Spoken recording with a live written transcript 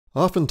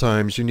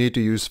Oftentimes you need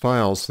to use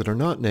files that are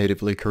not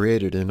natively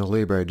created in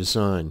Alibre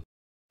Design.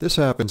 This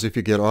happens if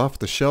you get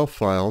off-the-shelf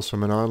files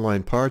from an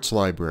online parts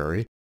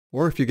library,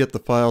 or if you get the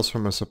files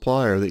from a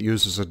supplier that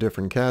uses a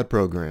different CAD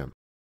program.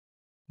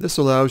 This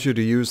allows you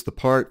to use the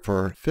part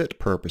for fit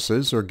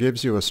purposes or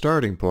gives you a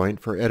starting point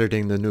for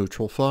editing the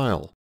neutral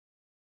file.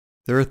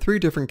 There are three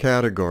different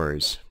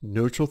categories: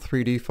 neutral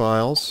 3D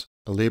files,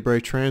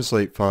 Alibre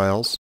Translate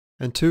files,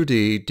 and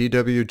 2D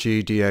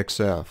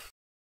DWG-DXF.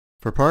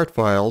 For part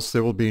files,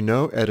 there will be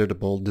no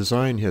editable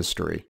design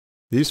history.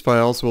 These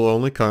files will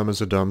only come as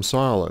a dumb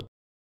solid.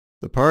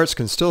 The parts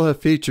can still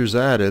have features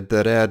added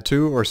that add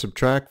to or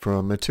subtract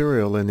from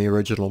material in the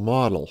original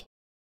model.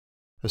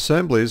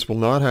 Assemblies will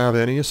not have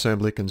any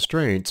assembly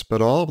constraints,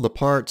 but all of the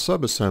part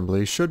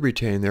subassemblies should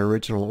retain their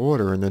original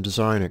order in the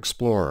Design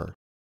Explorer.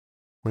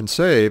 When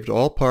saved,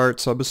 all part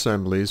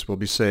subassemblies will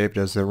be saved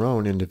as their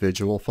own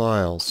individual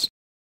files.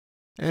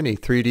 Any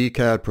 3D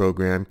CAD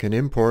program can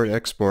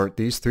import/export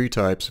these three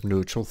types of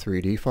neutral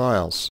 3D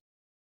files,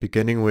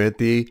 beginning with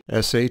the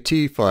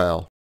SAT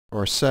file,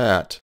 or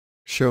SAT,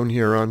 shown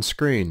here on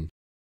screen.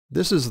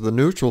 This is the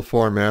neutral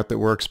format that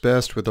works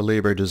best with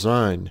Alibre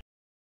Design.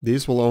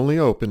 These will only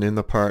open in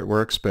the part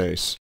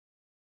workspace.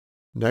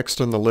 Next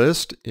on the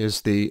list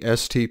is the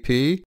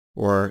STP,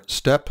 or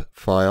STEP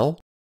file,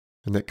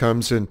 and that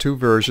comes in two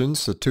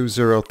versions, the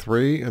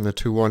 203 and the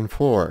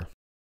 214.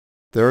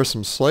 There are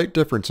some slight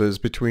differences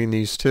between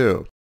these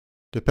two.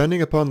 Depending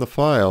upon the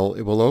file,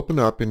 it will open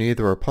up in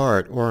either a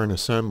part or an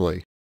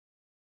assembly.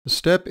 The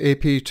STEP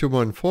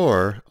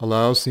AP214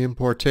 allows the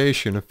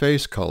importation of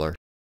face color.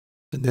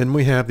 And then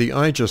we have the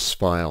IGES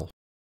file.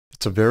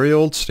 It's a very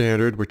old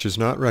standard which is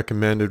not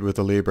recommended with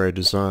Alibre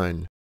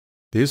Design.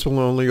 These will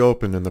only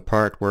open in the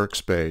part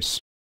workspace.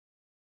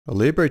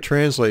 Alibre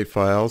Translate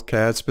files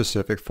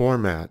CAD-specific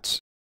formats.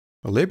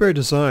 Alibre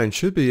Design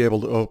should be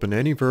able to open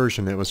any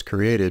version that was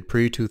created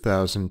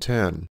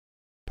pre-2010.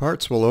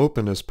 Parts will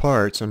open as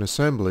parts and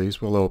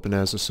assemblies will open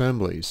as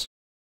assemblies.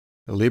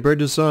 Alibre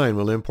Design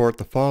will import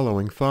the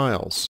following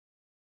files: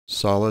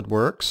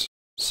 SolidWorks,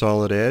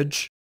 Solid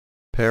Edge,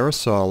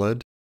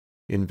 Parasolid,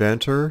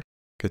 Inventor,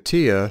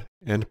 CATIA,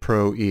 and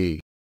Pro-E.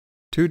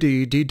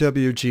 2D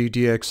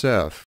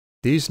DWG-DXF.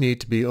 These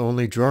need to be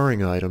only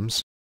drawing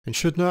items and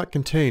should not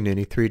contain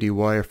any 3D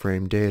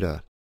wireframe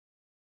data.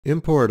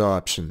 Import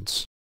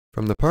options.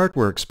 From the part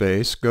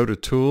workspace, go to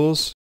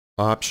Tools,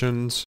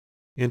 Options,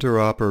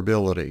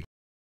 Interoperability.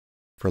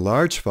 For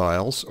large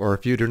files, or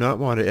if you do not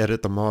want to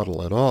edit the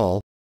model at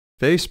all,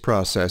 face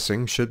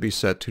processing should be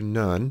set to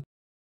None,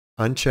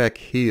 uncheck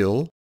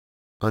Heal,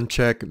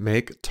 uncheck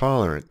Make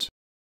Tolerant.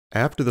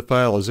 After the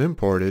file is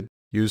imported,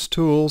 use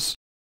Tools,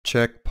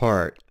 check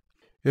Part.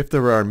 If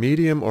there are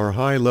medium or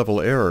high level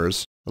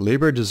errors,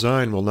 Alibre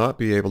Design will not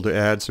be able to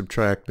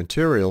add/subtract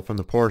material from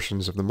the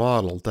portions of the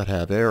model that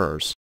have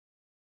errors.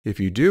 If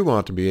you do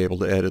want to be able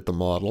to edit the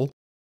model,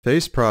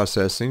 face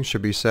processing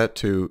should be set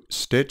to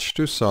Stitch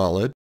to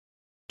Solid,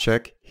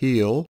 check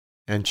Heal,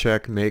 and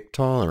check Make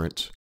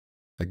Tolerant.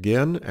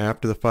 Again,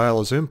 after the file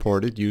is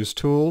imported, use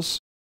Tools,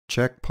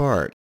 check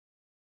Part.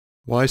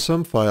 Why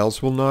some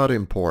files will not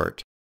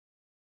import.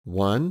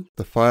 1.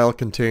 The file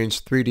contains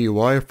 3D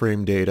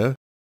wireframe data,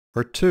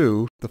 or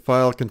 2. The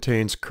file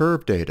contains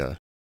curve data,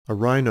 a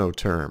Rhino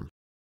term.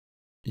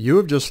 You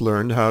have just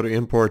learned how to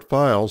import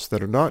files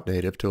that are not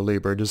native to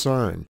Alibre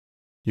Design.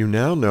 You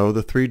now know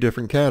the three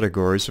different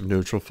categories of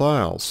neutral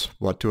files,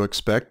 what to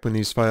expect when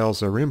these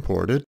files are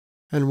imported,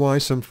 and why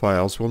some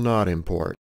files will not import.